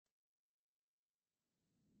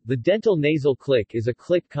The dental nasal click is a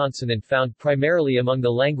click consonant found primarily among the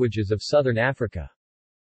languages of southern Africa.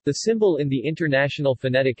 The symbol in the International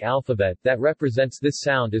Phonetic Alphabet that represents this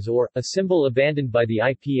sound is OR, a symbol abandoned by the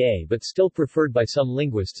IPA but still preferred by some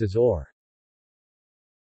linguists as OR.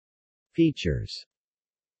 Features.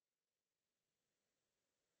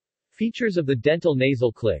 Features of the dental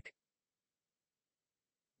nasal click.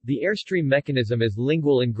 The airstream mechanism is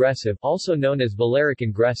lingual ingressive, also known as velaric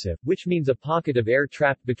ingressive, which means a pocket of air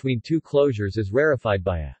trapped between two closures is rarefied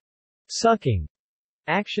by a sucking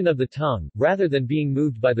action of the tongue, rather than being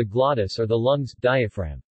moved by the glottis or the lungs,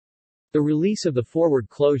 diaphragm. The release of the forward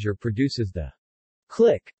closure produces the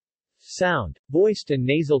click sound. Voiced and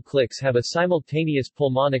nasal clicks have a simultaneous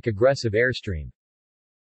pulmonic aggressive airstream.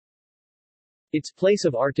 Its place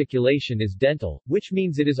of articulation is dental, which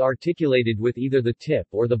means it is articulated with either the tip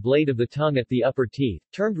or the blade of the tongue at the upper teeth,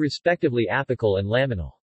 termed respectively apical and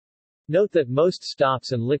laminal. Note that most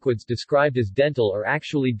stops and liquids described as dental are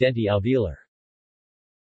actually denti-alveolar.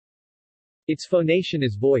 Its phonation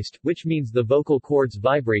is voiced, which means the vocal cords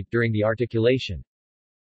vibrate during the articulation.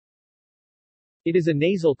 It is a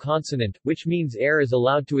nasal consonant, which means air is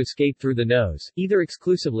allowed to escape through the nose, either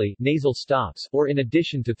exclusively nasal stops, or in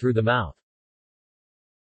addition to through the mouth.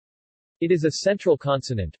 It is a central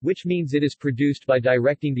consonant, which means it is produced by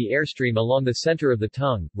directing the airstream along the center of the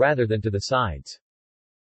tongue, rather than to the sides.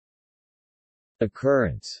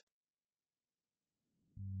 Occurrence.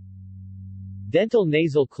 Dental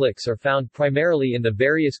nasal clicks are found primarily in the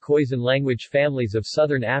various Khoisan language families of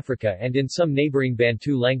southern Africa and in some neighboring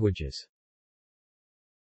Bantu languages.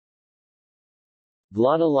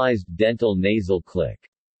 Glottalized dental nasal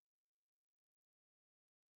click.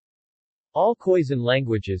 All Khoisan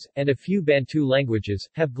languages, and a few Bantu languages,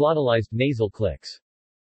 have glottalized nasal clicks.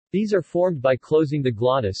 These are formed by closing the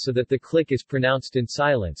glottis so that the click is pronounced in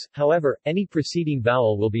silence, however, any preceding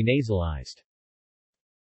vowel will be nasalized.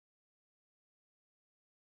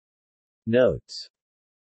 Notes.